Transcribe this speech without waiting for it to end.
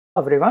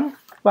Everyone,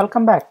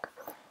 welcome back.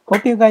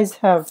 Hope you guys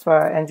have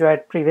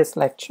enjoyed previous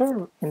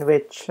lecture in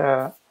which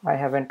I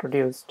have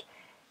introduced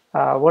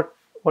what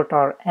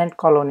are ant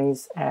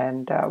colonies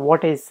and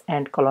what is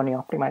ant colony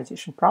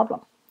optimization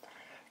problem.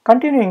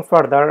 Continuing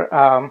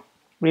further,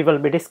 we will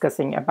be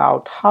discussing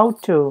about how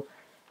to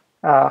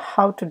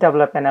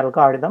develop an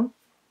algorithm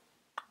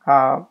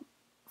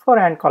for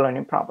ant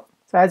colony problem.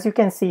 So as you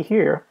can see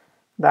here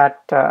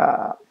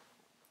that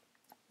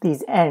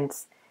these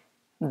ants,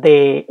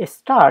 they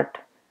start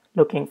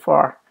looking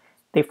for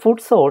the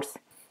food source,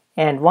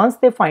 and once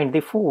they find the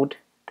food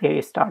they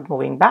start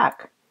moving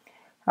back.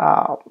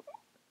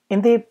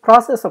 In the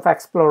process of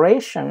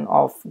exploration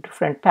of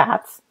different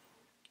paths,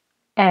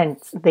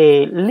 ants,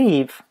 they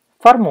leave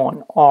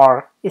pheromone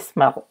or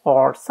smell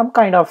or some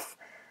kind of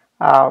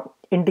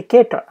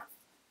indicator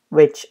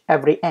which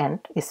every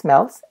ant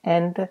smells,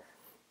 and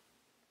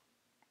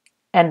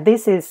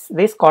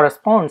this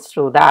corresponds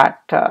to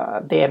that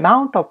the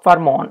amount of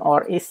pheromone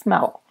or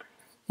smell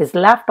is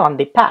left on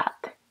the path.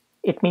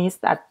 It means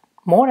that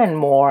more and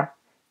more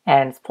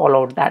ants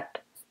followed that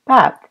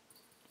path,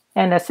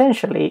 and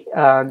essentially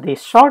the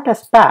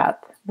shortest path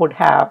would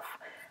have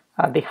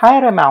the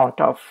higher amount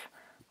of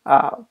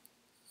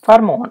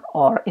pheromone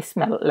or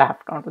smell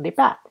left onto the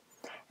path.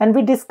 And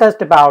we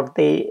discussed about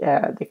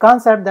the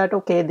concept that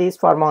okay, these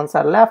pheromones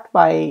are left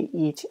by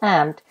each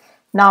ant.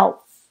 Now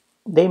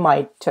they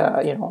might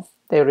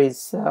there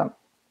is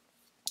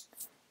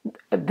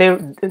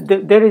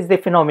the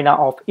phenomena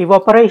of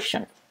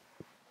evaporation.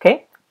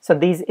 Okay, so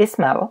these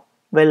smell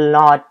will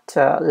not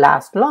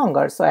last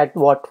longer. So at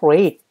what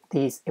rate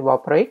these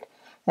evaporate,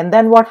 and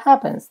then what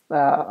happens?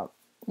 Do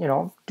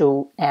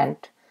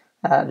ant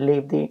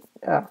leave the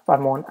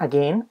pheromone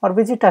again or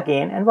visit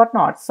again and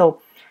whatnot?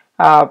 So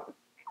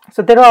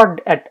there are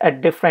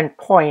at different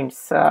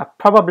points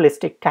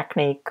probabilistic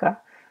technique.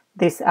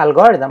 This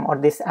algorithm or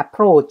this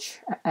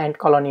approach, ant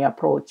colony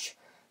approach,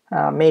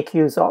 make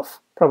use of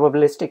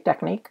probabilistic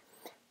technique.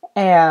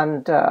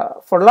 And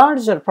for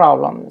larger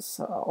problems,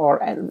 or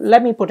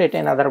let me put it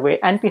another way,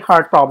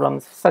 NP-hard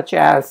problems such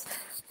as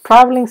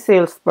traveling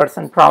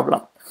salesperson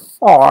problem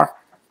or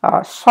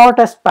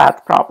shortest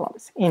path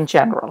problems in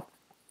general,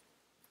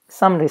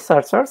 some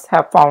researchers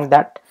have found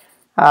that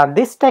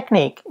this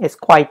technique is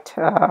quite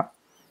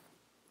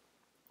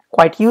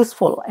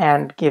useful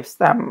and gives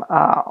them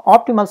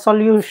optimal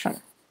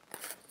solution.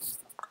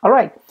 All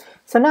right,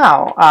 so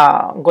now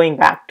going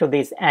back to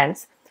these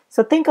ants.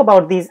 So think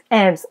about these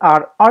ants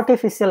are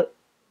artificial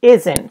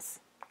agents.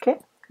 Okay,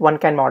 one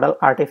can model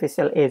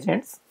artificial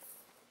agents,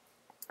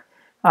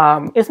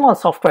 small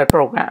software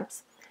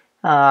programs,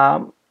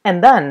 and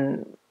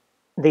then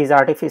these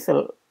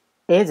artificial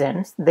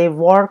agents, they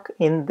work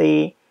in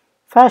the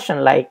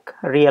fashion like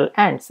real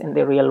ants in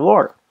the real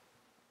world.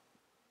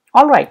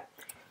 All right,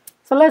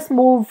 so let's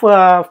move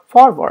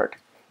forward,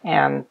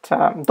 and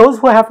those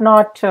who have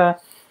not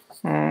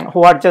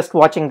who are just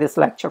watching this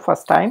lecture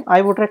first time,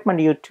 I would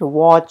recommend you to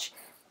watch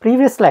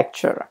previous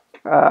lecture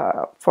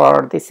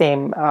for the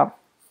same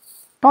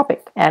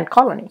topic, ant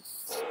colony.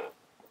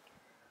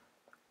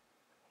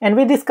 And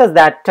we discussed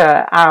that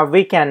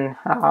we can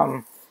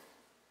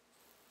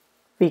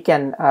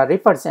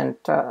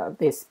represent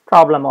this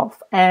problem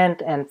of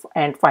ant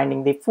and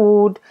finding the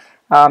food,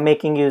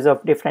 making use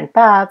of different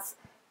paths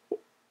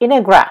in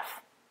a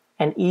graph,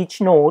 and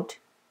each node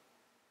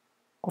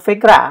of a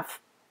graph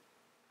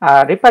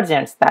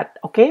represents that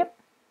okay,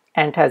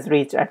 ant has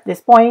reached at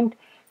this point.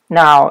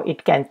 Now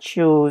it can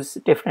choose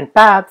different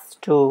paths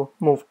to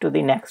move to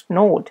the next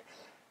node.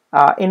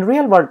 In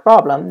real world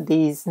problem,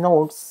 these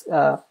nodes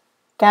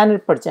can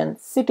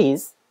represent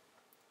cities.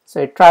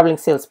 So a traveling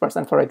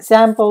salesperson, for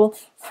example,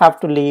 have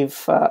to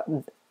leave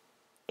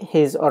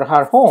his or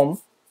her home,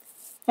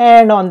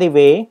 and on the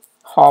way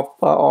hop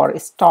or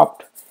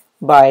stopped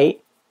by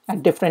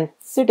different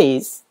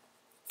cities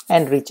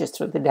and reaches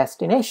to the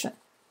destination.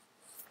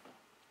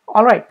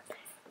 All right,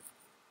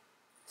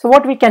 so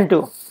what we can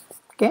do,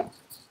 okay,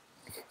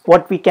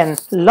 what we can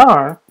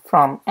learn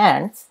from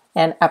ants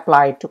and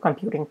apply to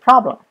computing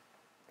problem.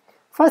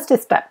 First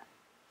step,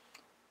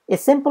 a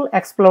simple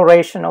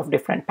exploration of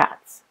different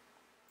paths.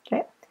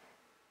 Okay,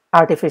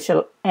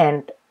 artificial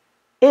ant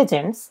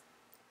agents,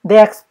 they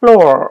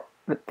explore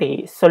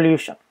the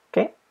solution,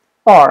 okay,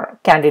 or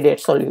candidate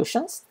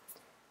solutions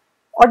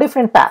or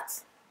different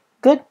paths.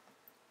 Good.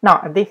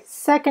 Now the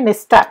second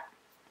step,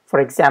 for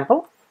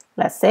example,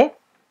 let's say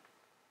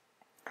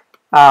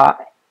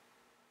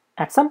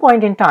at some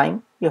point in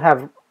time you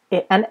have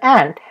an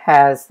ant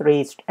has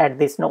reached at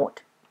this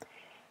node,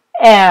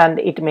 and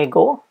it may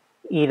go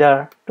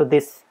either to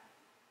this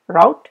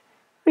route,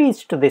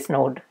 reach to this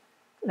node,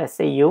 let's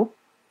say U,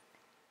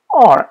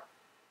 or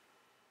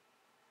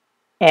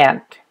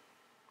ant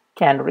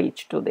can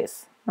reach to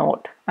this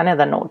node,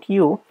 another node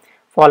U,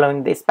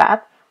 following this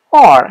path,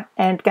 or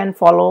ant can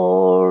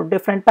follow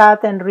different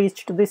path and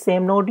reach to the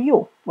same node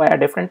U via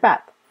different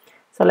path.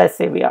 So let's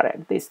say we are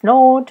at this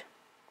node,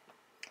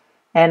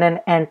 and an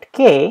ant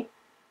K,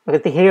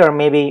 because here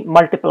maybe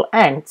multiple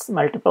ants,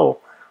 multiple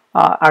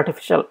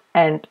artificial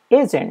ANT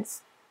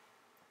agents.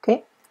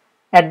 Okay,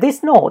 at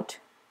this node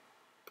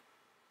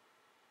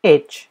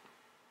H,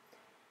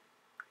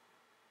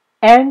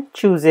 ANT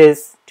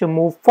chooses to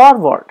move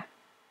forward.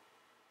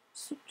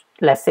 So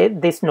let's say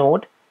this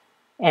node,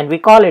 and we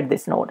call it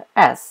this node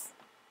S.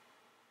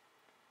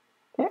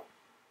 Okay,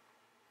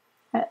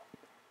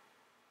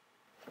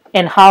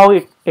 and how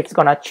it's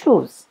gonna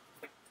choose?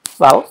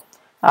 Well,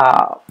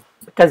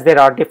 because there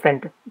are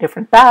different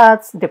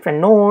paths, different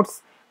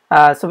nodes,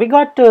 so we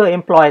got to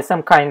employ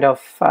some kind of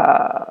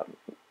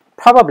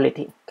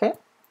probability. Okay,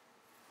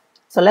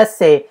 so let's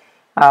say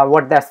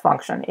what this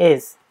function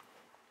is.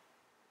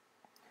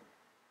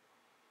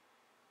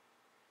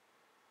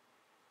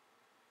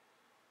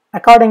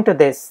 According to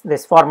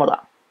this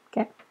formula,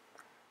 okay,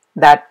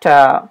 that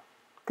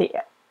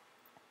the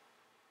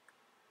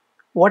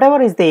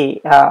whatever is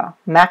the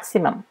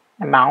maximum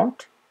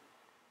amount,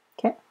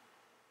 okay,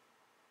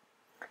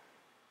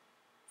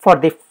 for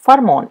the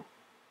pheromone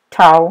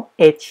tau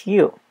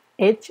HU,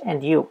 H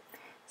and U.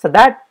 So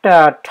that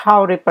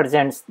tau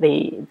represents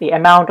the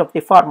amount of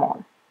the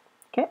pheromone,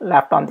 okay,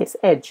 left on this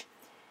edge,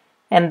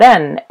 and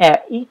then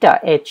eta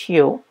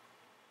HU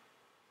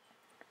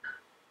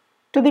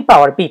to the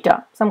power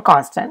beta, some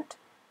constant,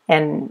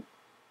 and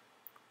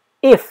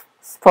if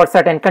for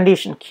certain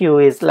condition Q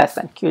is less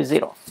than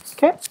Q0.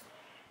 Okay.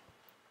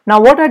 Now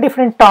what a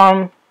different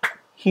term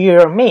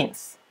here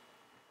means.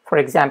 For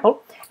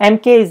example,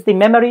 MK is the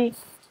memory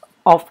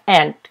of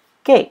ANT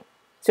K.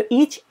 So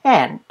each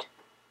ANT,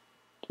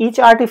 each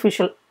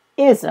artificial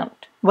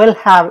agent will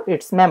have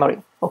its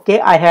memory. Okay,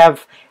 I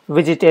have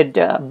visited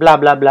blah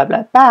blah blah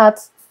blah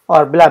paths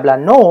or blah blah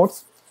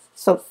nodes,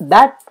 so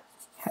that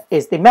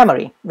is the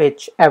memory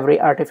which every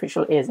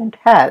artificial agent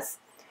has.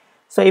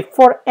 So if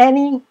for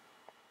any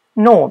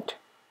node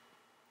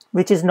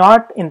which is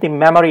not in the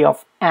memory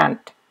of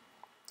ANT,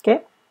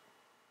 okay,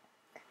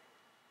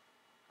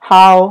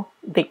 how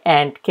the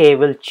ANT K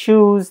will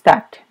choose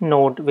that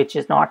node which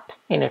is not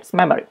in its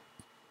memory.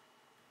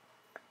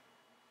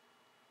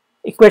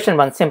 Equation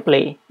 1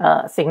 simply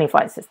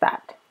signifies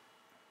that.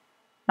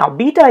 Now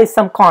beta is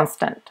some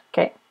constant,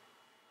 okay,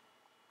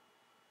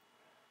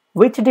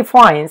 which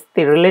defines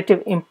the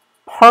relative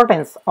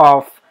importance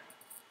of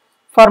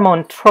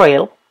pheromone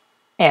trail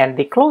and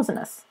the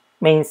closeness.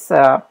 Means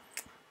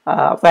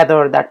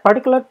whether that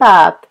particular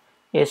path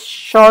is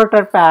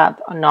shorter path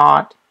or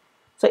not.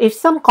 So it's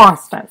some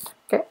constant,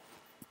 okay.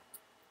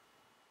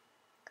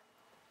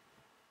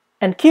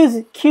 And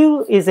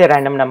Q is a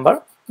random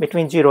number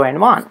between 0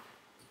 and 1.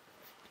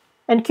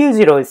 And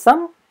Q0 is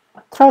some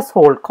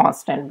threshold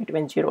constant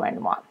between 0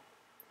 and 1.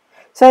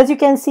 So as you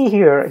can see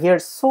here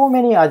so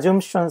many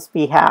assumptions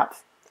we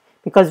have,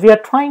 because we are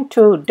trying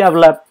to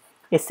develop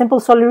a simple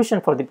solution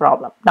for the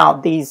problem. Now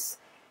these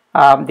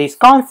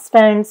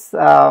constants,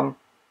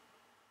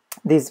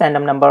 these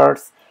random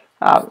numbers,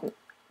 I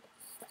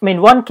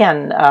mean, one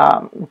can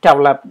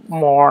develop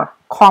more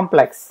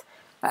complex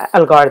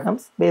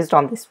algorithms based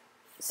on this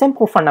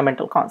simple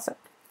fundamental concept.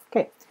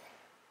 Okay.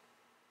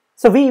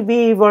 So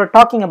we were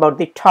talking about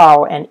the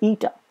tau and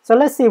eta. So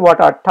let's see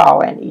what are tau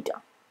and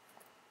eta.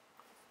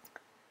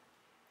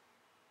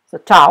 So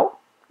tau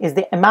is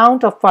the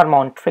amount of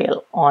pheromone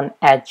trail on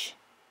edge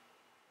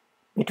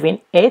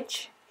between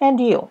H and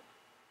U.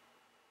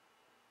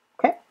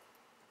 Okay.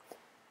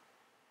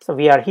 So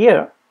we are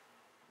here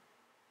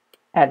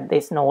at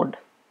this node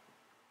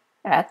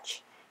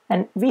H,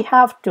 and we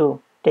have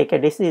to take a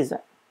decision,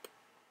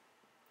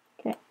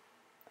 okay,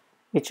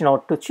 which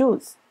node to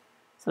choose.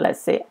 So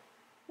let's say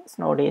this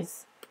node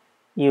is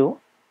U.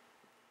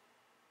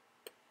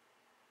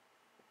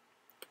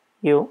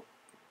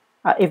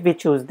 If we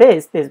choose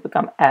this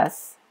become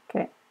S,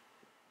 okay,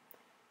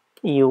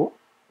 U.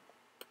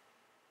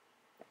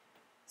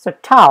 So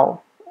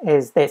tau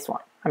is this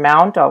one,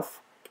 amount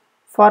of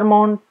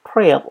pheromone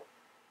trail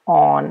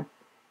on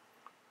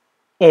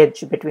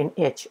edge between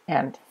H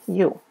and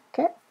U,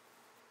 okay.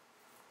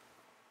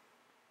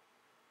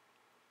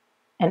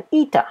 And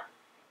eta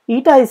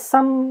is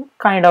some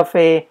kind of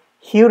a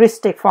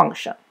heuristic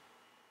function,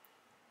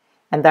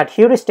 and that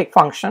heuristic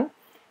function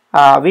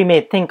we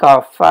may think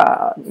of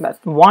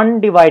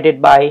 1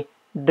 divided by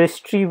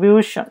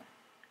distribution.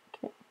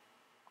 Okay.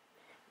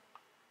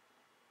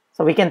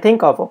 So we can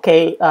think of,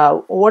 okay,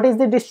 what is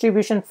the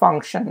distribution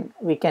function?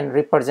 We can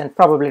represent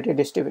probability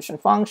distribution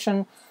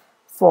function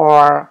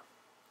for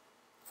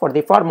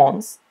the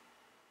pheromones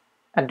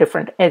at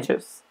different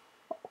edges.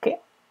 Okay,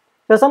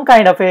 so some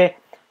kind of a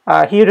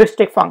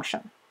heuristic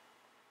function.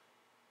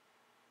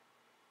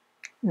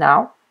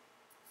 Now,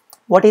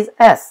 what is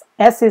S?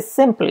 S is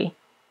simply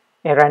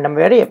a random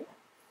variable,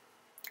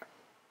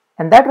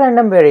 and that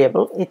random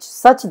variable is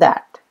such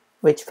that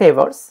which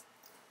favors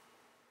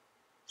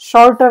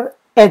shorter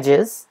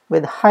edges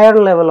with higher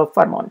level of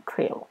pheromone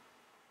trail.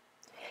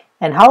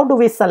 And how do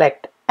we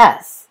select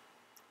S?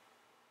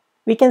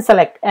 We can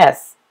select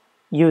S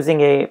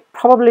using a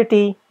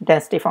probability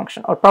density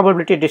function or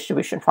probability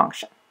distribution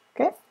function.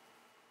 Okay.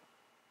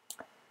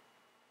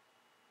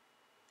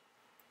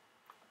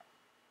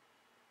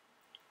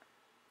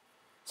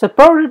 So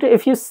probability,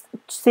 if you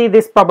see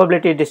this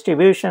probability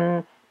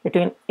distribution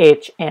between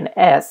H and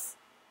S,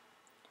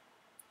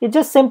 it's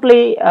just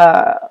simply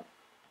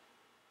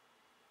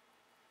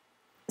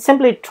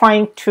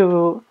trying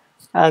to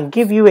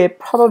give you a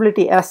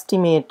probability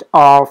estimate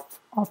of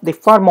the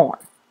pheromone,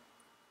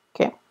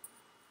 okay,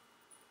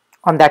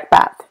 on that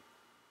path.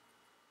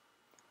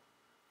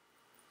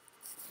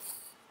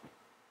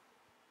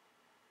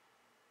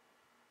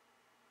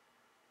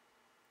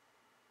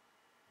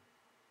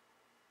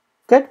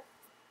 Good.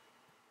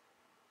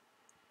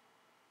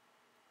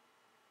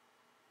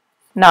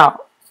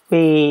 Now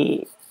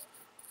we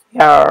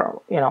are,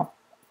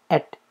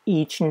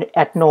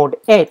 at node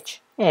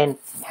H and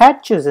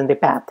had chosen the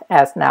path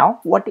as now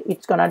what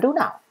it's gonna do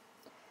now.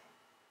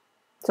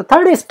 So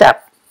third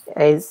step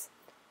is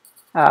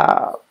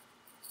update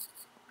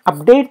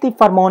the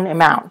pheromone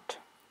amount.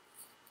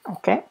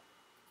 Okay,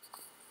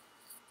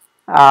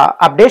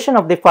 updation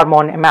of the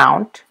pheromone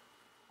amount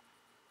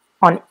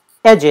on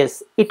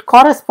edges, it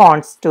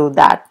corresponds to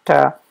that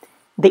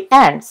the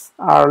ants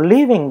are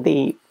leaving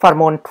the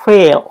pheromone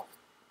trail,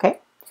 okay,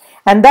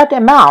 and that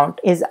amount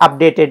is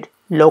updated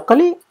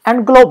locally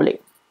and globally.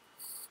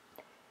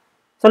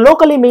 So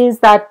locally means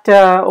that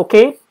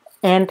okay,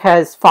 ant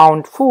has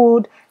found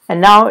food and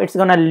now it's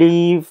gonna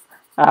leave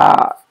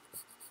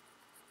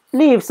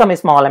some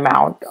small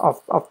amount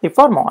of the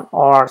pheromone,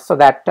 or so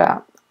that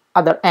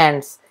other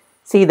ants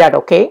see that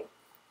okay,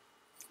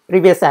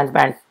 previous ant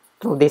went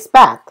through this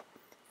path.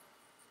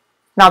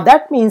 Now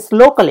that means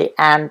locally,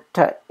 and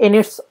in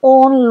its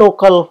own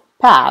local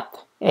path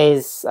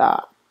is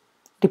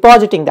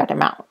depositing that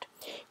amount.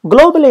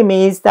 Globally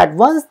means that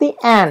once the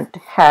ant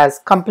has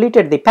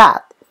completed the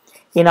path,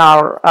 in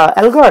our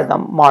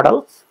algorithm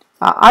model,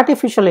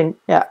 artificial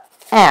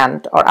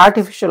ant or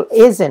artificial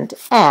agent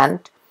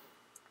ant,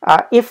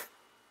 if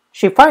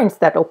she finds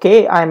that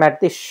okay, I'm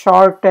at the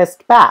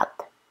shortest path,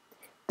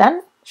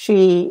 then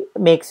she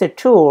makes a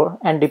tour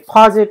and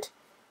deposit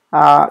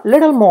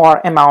little more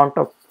amount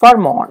of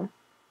pheromone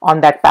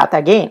on that path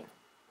again.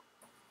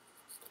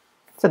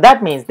 So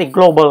that means the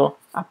global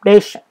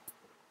updation.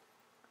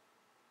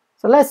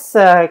 So let's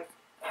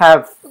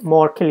have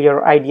more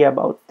clear idea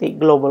about the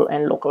global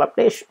and local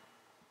updation.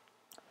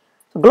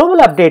 So global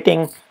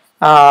updating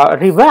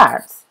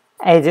rewards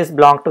edges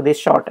belong to the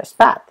shortest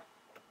path.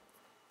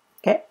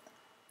 Okay.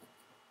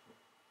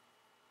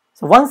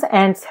 So once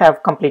ants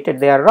have completed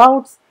their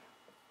routes,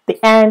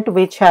 the ant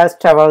which has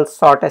traveled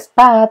shortest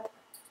path,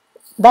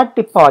 that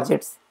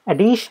deposits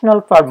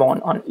additional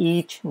pheromone on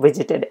each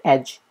visited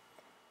edge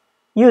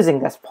using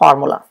this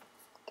formula.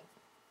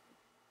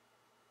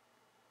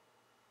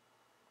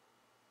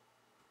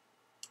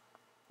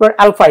 Where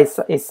alpha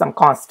is some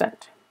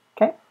constant.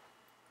 Okay,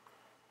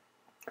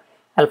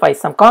 alpha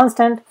is some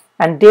constant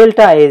and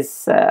delta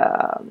is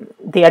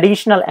the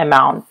additional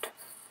amount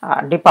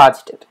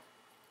deposited.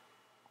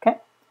 Okay,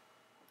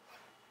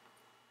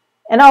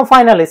 and now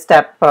final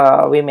step,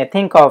 we may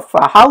think of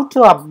how to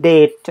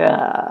update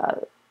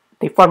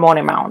the pheromone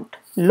amount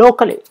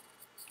locally.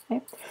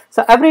 Okay?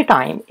 So every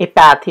time a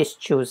path is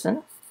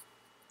chosen,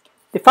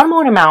 the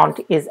pheromone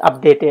amount is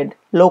updated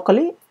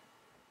locally.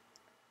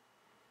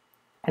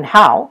 And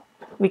how?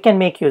 We can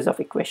make use of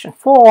equation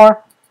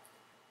 4.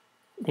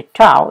 The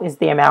tau is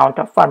the amount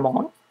of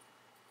pheromone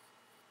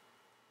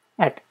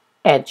at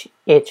edge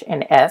H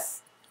and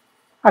S.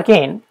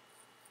 Again,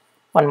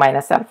 1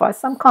 minus alpha is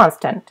some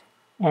constant,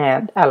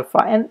 and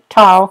alpha and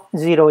tau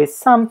 0 is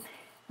some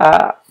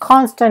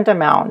constant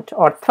amount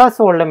or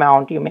threshold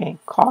amount, you may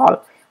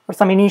call, or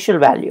some initial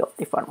value of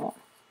the pheromone.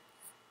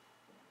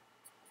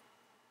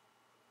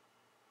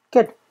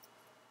 Good.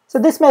 So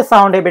this may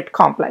sound a bit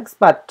complex,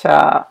 but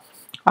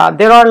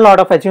there are a lot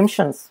of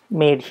assumptions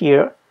made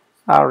here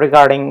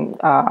regarding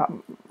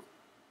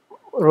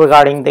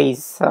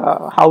these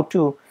how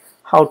to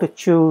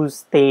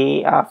choose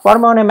the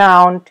pheromone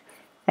amount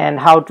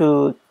and how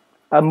to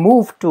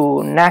move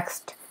to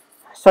next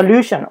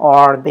solution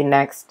or the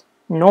next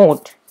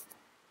node.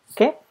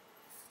 Okay.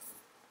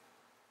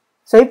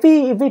 So if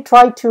we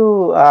try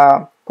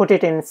to put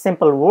it in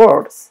simple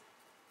words,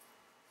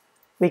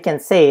 we can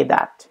say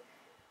that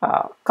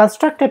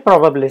construct a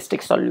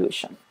probabilistic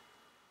solution.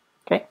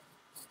 Okay.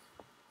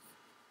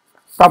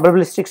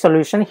 Probabilistic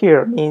solution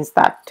here means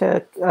that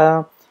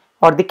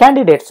or the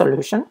candidate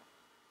solution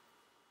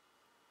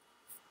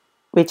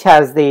which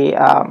has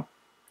the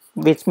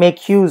which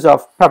make use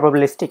of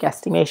probabilistic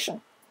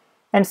estimation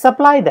and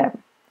supply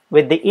them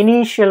with the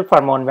initial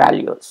pheromone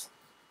values.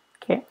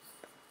 Okay.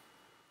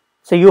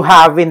 So you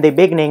have in the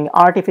beginning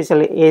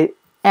artificial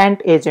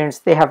ant agents,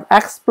 they have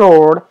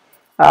explored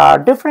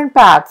different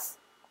paths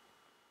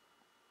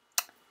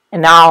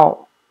and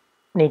now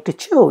need to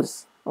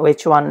choose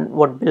which one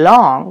would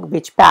belong,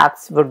 which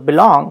paths would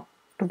belong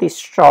to the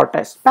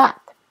shortest path.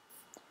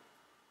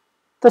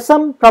 So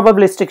some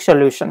probabilistic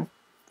solution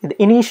with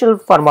initial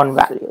pheromone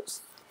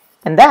values,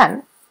 and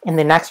then in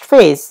the next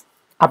phase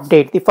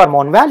update the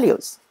pheromone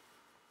values.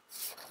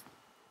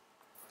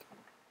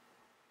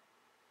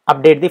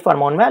 Update the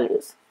pheromone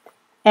values,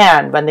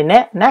 and when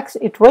the next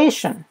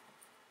iteration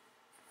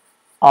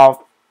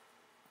of,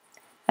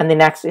 and the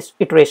next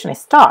iteration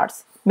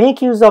starts.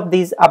 Make use of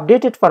these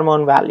updated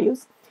pheromone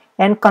values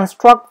and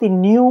construct the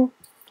new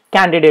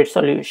candidate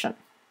solution.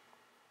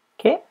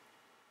 Okay,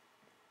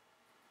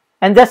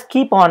 and just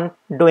keep on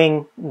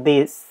doing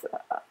this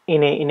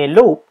in a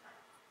loop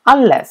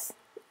unless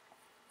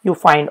you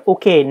find,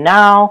 okay,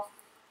 now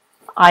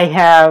I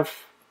have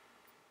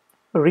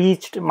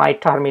reached my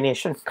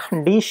termination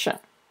condition.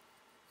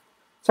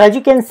 So as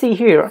you can see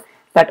here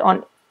that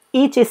on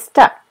each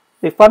step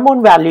the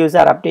pheromone values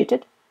are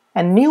updated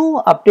and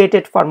new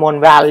updated pheromone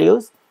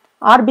values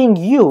are being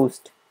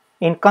used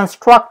in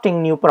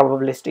constructing new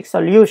probabilistic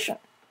solution.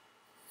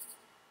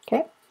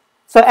 Okay,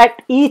 so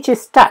at each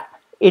step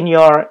in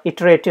your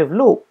iterative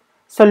loop,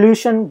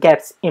 solution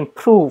gets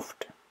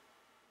improved.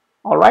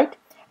 All right,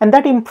 and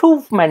that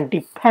improvement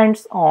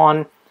depends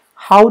on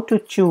how to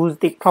choose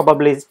the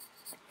probability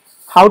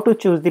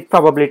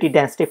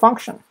density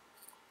function.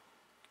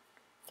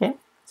 Okay,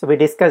 so we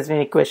discussed in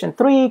equation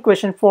 3,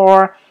 equation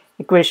 4,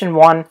 equation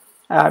 1.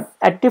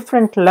 At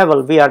different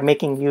level we are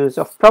making use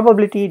of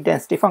probability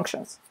density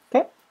functions.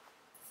 Okay,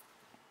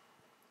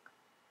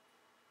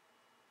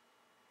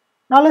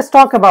 now let's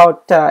talk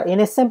about in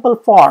a simple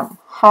form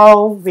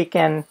how we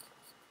can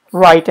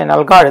write an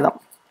algorithm.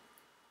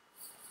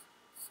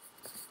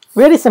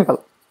 Very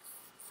simple.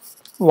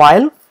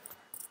 While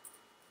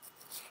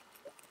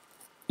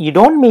you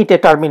don't meet a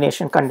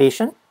termination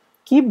condition,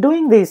 keep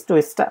doing these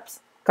 2 steps.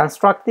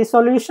 Construct the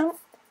solution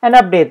and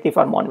update the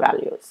pheromone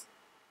values.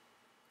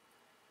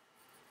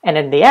 And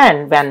at the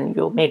end, when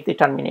you make the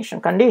termination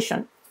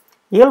condition,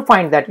 you'll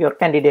find that your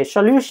candidate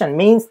solution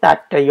means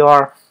that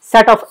your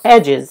set of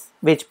edges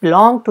which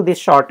belong to the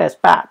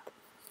shortest path,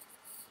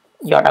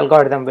 your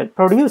algorithm will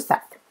produce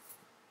that.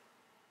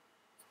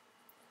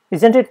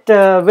 Isn't it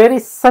a very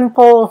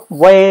simple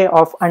way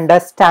of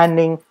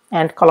understanding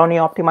ant colony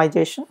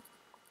optimization?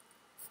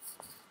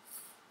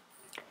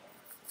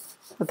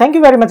 So thank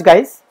you very much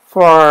guys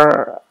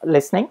for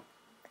listening,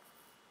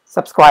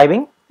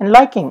 subscribing and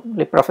liking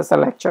the Professor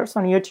Lectures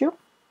on YouTube.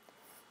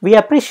 We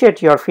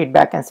appreciate your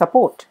feedback and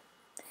support.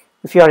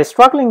 If you are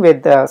struggling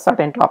with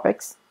certain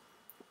topics,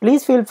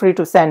 please feel free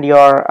to send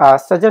your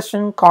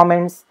suggestion,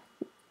 comments,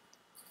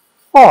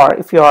 or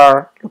if you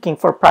are looking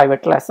for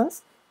private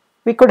lessons,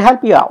 we could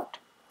help you out.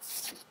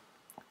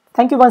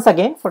 Thank you once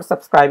again for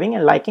subscribing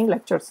and liking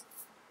lectures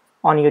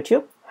on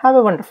YouTube. Have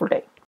a wonderful day.